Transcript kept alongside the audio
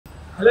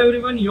Hello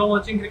everyone, you're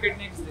watching Cricket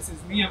Next. This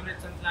is me, Amrit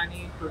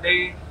Santlani.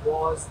 Today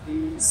was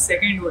the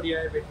second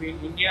ODI between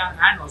India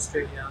and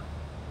Australia,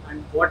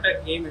 and what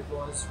a game it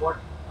was! What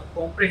a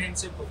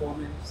comprehensive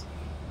performance.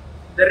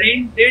 The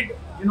rain did,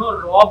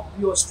 rob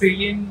the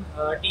Australian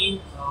team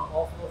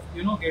of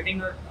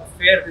getting a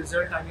fair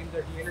result. I mean,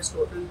 the DNS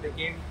total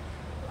became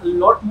a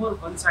lot more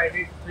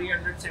one-sided.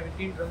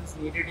 317 runs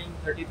needed in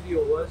 33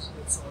 overs.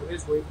 It's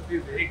always going to be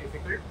very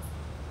difficult.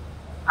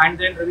 And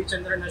then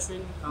Ravichandran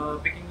Ashwin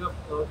picking up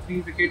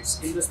 3 wickets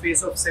in the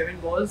space of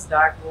 7 balls.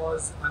 That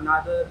was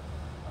another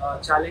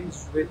challenge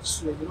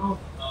which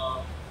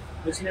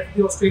left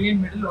the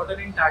Australian middle order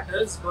in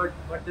tatters. But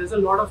there's a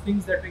lot of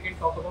things that we can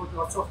talk about.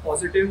 Lots of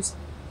positives.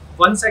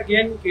 Once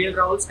again,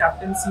 Rahul's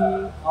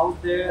captaincy out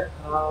there.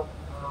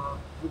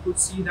 You could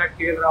see that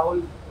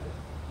Rahul,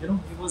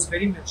 he was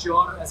very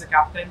mature as a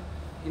captain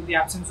in the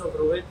absence of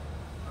Rohit.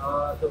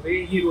 The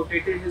way he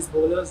rotated his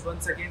bowlers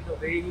once again, the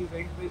way he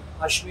went with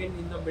Ashwin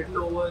in the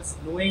middle overs,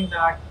 knowing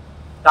that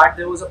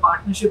there was a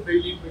partnership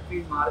building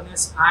between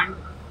Marnus and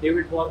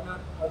David Warner.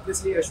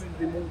 Obviously, Ashwin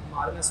removed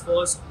Marnus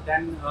first,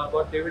 then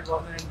got David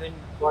Warner, and then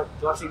got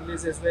Josh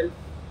Inglis as well.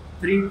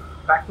 3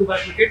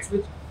 back-to-back wickets,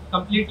 which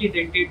completely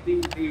dented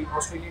the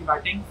Australian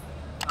batting.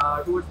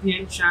 Towards the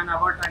end, Shan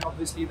Abbott and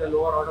obviously the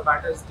lower order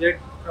batters did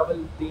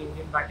trouble the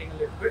Indian batting a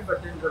little bit,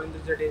 but then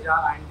Ravindra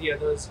Jadeja and the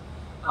others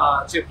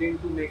chipped in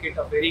to make it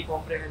a very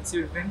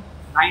comprehensive win.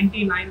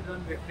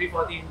 99-run victory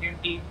for the Indian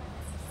team.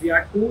 We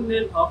are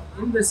 2-0 up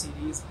in the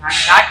series, and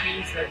that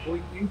means that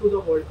going into the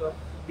World Cup,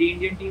 the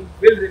Indian team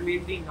will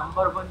remain the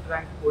 #1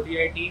 ranked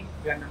ODI team.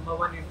 We are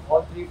 #1 in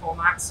all 3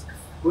 formats.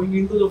 Going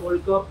into the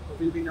World Cup,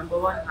 will be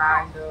 #1,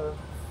 and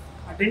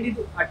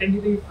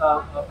attending the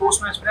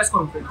post-match press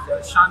conference,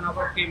 Shan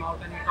Abbott came out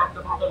and he talked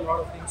about a lot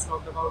of things.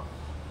 Talked about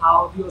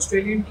how the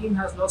Australian team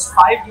has lost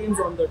 5 games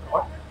on the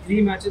trot,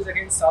 3 matches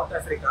against South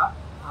Africa.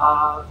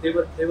 They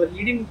were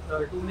leading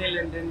 2-0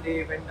 and then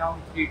they went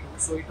down 3-2.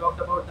 So he talked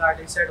about that.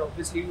 He said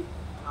obviously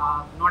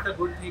not a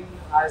good thing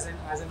as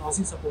an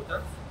Aussie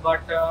supporter,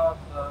 but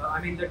I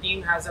mean the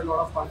team has a lot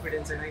of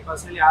confidence, and I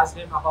personally asked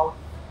him about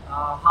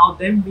how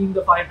them being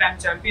the 5-time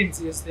champions,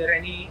 is there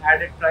any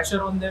added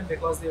pressure on them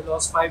because they've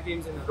lost 5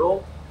 games in a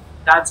row?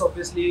 That's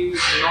obviously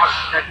not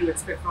that you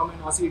expect from an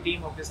Aussie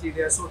team. Obviously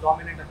they are so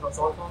dominant across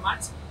all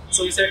formats.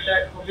 So he said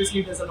that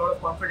obviously there's a lot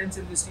of confidence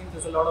in this team,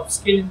 there's a lot of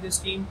skill in this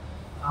team.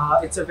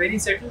 It's a very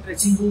settled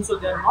dressing room, so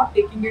they are not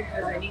taking it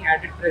as any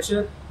added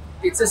pressure.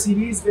 It's a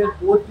series where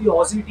both the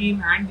Aussie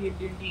team and the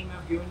Indian team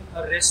have given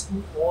a rest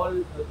to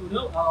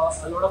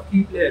a lot of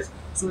key players.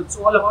 So it's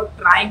all about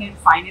trying and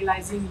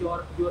finalizing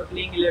your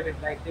playing 11.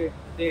 Like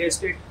they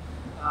rested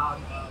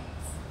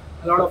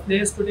a lot of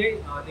players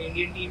today. The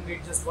Indian team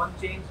made just one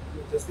change.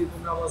 Jasprit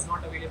Bumrah was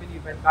not available. He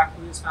went back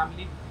to his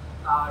family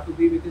to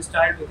be with his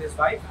child, with his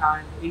wife,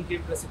 and in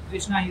came Prasidh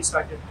Krishna. He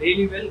started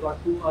really well,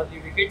 got 2 early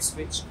wickets,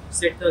 which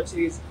set the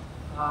chase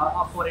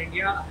up for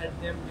India,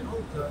 helped them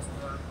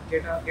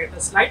get a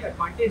slight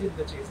advantage in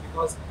the chase,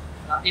 because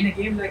in a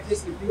game like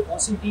this, if the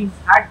Aussie team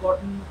had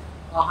gotten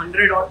a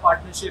 100-odd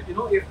partnership,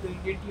 if the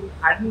Indian team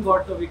hadn't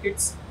got the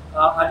wickets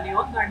early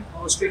on, then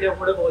Australia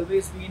would have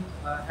always been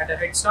at a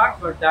head start.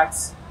 But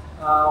that's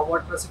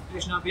what Prasidh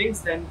Krishna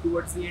brings. Then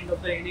towards the end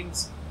of the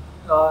innings,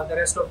 the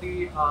rest of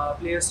the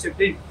players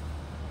chipped in.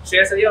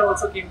 Shreyas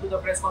also came to the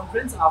press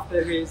conference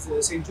after his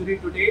century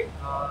today.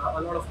 A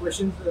lot of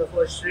questions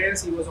for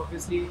Shreyas. He was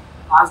obviously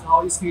asked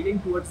how he's feeling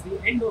towards the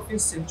end of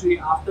his century.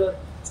 After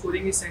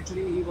scoring his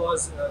century,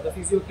 the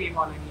physio came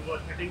on and he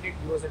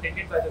was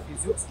attended by the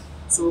physios.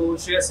 So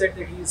Shreyas said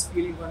that he is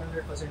feeling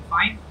 100%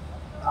 fine.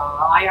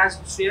 I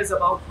asked Shreyas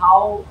about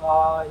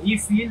how he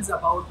feels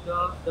about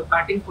the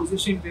batting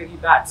position where he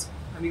bats.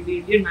 I mean, the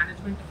Indian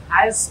management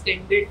has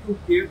tended to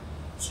give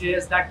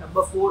Shreyas that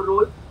 #4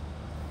 role.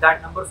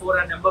 That #4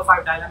 and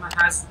 #5 dilemma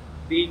has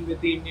been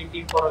with the Indian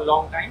team for a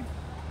long time,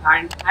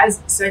 and as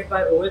said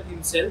by Rohit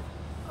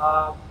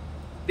himself,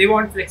 they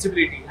want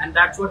flexibility, and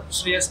that's what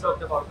Shreyas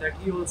talked about, that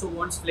he also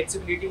wants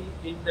flexibility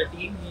in the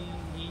team.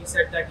 He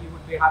said that he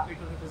would be happy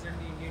to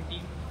represent the Indian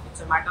team.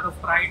 It's a matter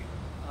of pride.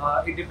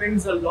 It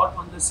depends a lot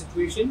on the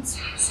situations,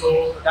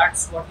 so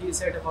that's what he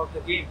said about the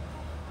game.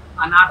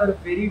 Another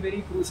very,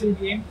 very crucial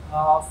game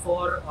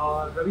for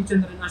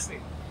Ravichandran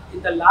Ashwin.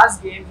 In the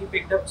last game, he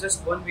picked up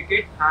just 1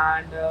 wicket,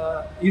 and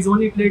he's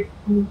only played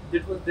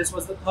 2. This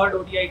was the 3rd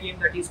ODI game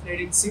that he's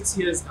played in 6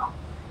 years now.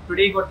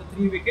 Today, he got the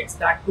 3 wickets.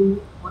 That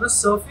too on a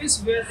surface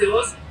where there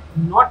was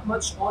not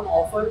much on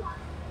offer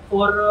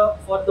for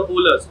the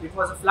bowlers. It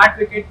was a flat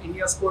wicket.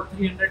 India scored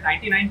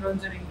 399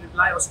 runs, and in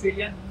reply,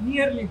 Australia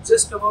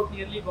just about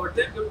nearly got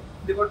there.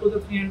 They got to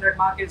the 300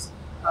 mark.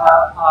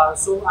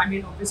 So I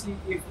mean, obviously,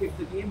 if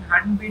the game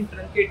hadn't been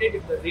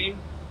truncated, if the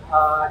rain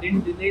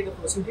didn't delay the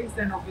proceedings,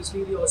 then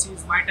obviously the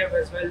Aussies might have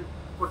as well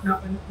put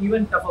up an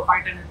even tougher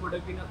fight, and it would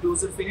have been a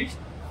closer finish.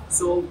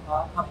 So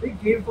a big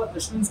game for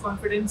Ashwin's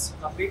confidence,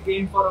 a big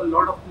game for a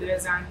lot of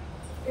players, and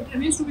it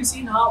remains to be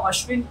seen how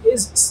Ashwin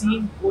is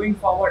seen going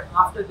forward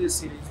after this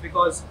series,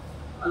 because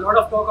a lot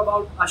of talk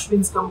about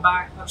Ashwin's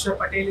comeback. Akshar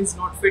Patel is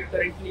not fit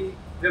currently.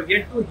 We have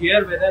yet to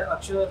hear whether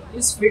Akshar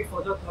is fit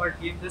for the third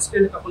game. There's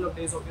still a couple of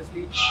days,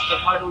 obviously. The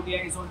third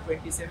ODI is on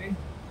 27th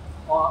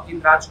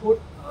in Rajkot.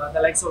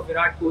 The likes of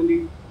Virat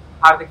Kohli,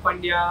 Hardik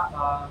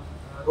Pandya,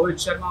 Rohit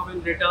Sharma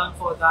will return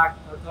for that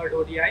third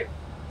ODI.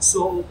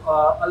 So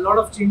a lot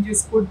of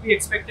changes could be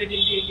expected in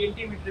the Indian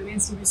team. It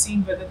remains to be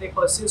seen whether they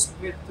persist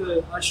with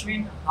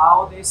Ashwin,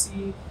 how they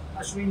see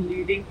Ashwin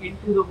leading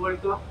into the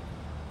World Cup.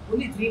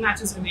 Only 3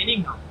 matches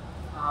remaining now.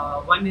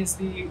 One is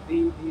the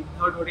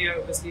third ODI,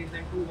 obviously, and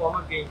then 2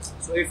 warm-up games.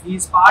 So if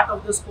he's part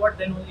of the squad,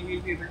 then only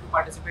he'll be able to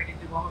participate in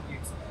the warm-up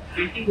games.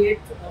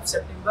 28th of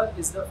September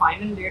is the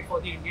final date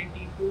for the Indian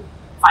team to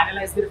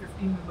finalize their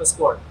 15-member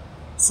squad.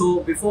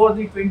 So before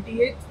the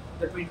 28th,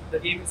 the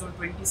game is on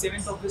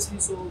 27th, obviously.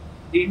 So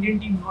the Indian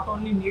team not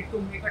only need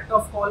to make a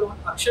tough call on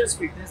Akshar's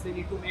fitness, they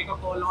need to make a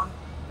call on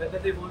whether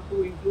they want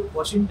to include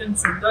Washington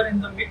Sundar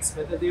in the mix,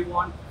 whether they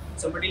want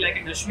somebody like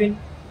an Ashwin.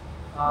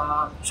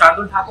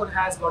 Shardul Thakur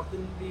has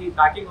gotten the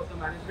backing of the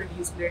management.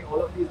 He's played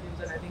all of these games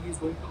and I think he's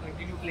going to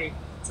continue playing.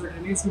 So it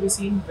remains to be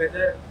seen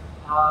whether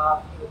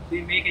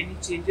they make any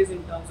changes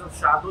in terms of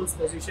Shardul's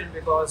position,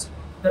 because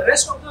the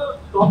rest of the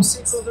top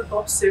 6 or the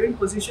top 7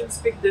 positions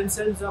pick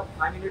themselves up.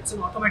 I mean, it's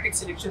an automatic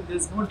selection.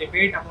 There's no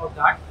debate about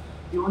that.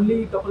 The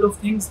only couple of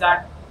things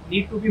that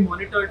need to be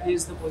monitored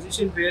is the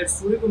position where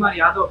Suryakumar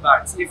Yadav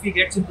bats, if he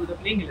gets into the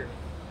playing 11.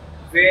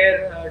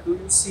 Where do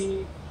you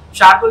see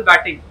Shardul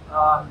batting?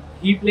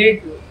 He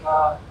played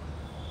well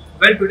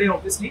today,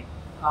 obviously,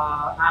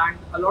 and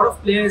a lot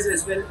of players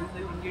as well in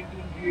the Indian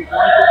team who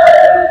want to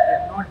contribute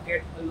did not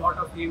get a lot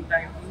of game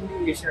time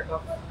in the Asia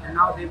Cup, and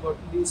now they've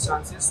gotten these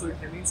chances. So it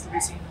remains to be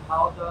seen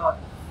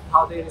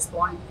how they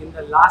respond in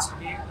the last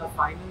game, the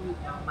final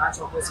match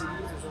of the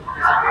series is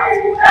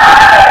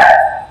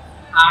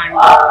and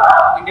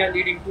India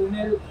leading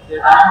 2-0. They're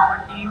the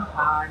number 1 team,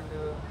 and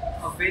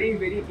a very,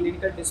 very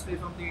clinical display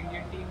from the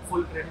Indian team.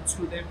 Full credits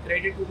to them.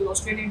 Credit to the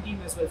Australian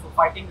team as well for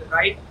fighting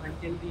right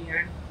until the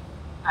end.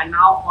 And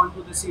now on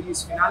to the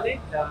series finale.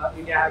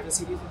 India have the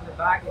series in the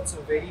bag. It's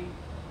a very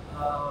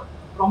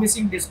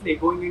promising display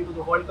going into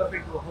the World Cup,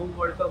 into a home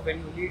World Cup when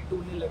you lead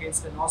 2-0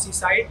 against an Aussie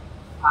side.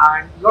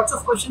 And lots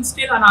of questions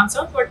still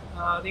unanswered, but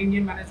the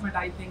Indian management,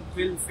 I think,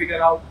 will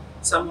figure out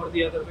some or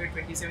the other way.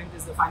 27th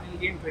is the final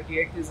game.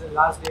 28th is the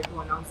last day to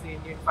announce the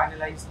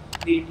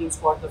Indian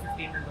squad, the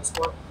 15-member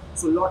squad.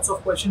 So lots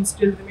of questions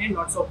still remain,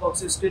 lots of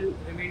boxes still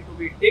remain to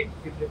be ticked.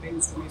 It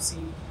remains to be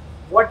seen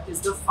what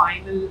is the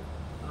final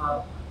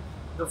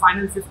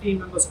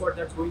 15-member squad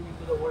that's going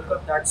into the World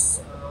Cup. That's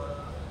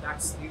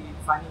the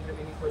final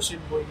remaining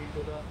question going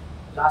into the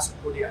last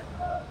ODI.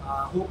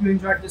 Hope you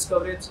enjoyed this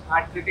coverage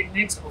at Cricket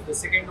Next of the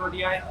second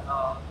ODI.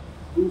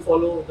 Do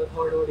follow the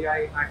third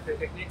ODI at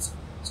Cricket Next.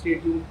 Stay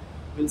tuned.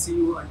 We'll see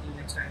you until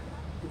next time.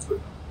 It's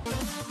good.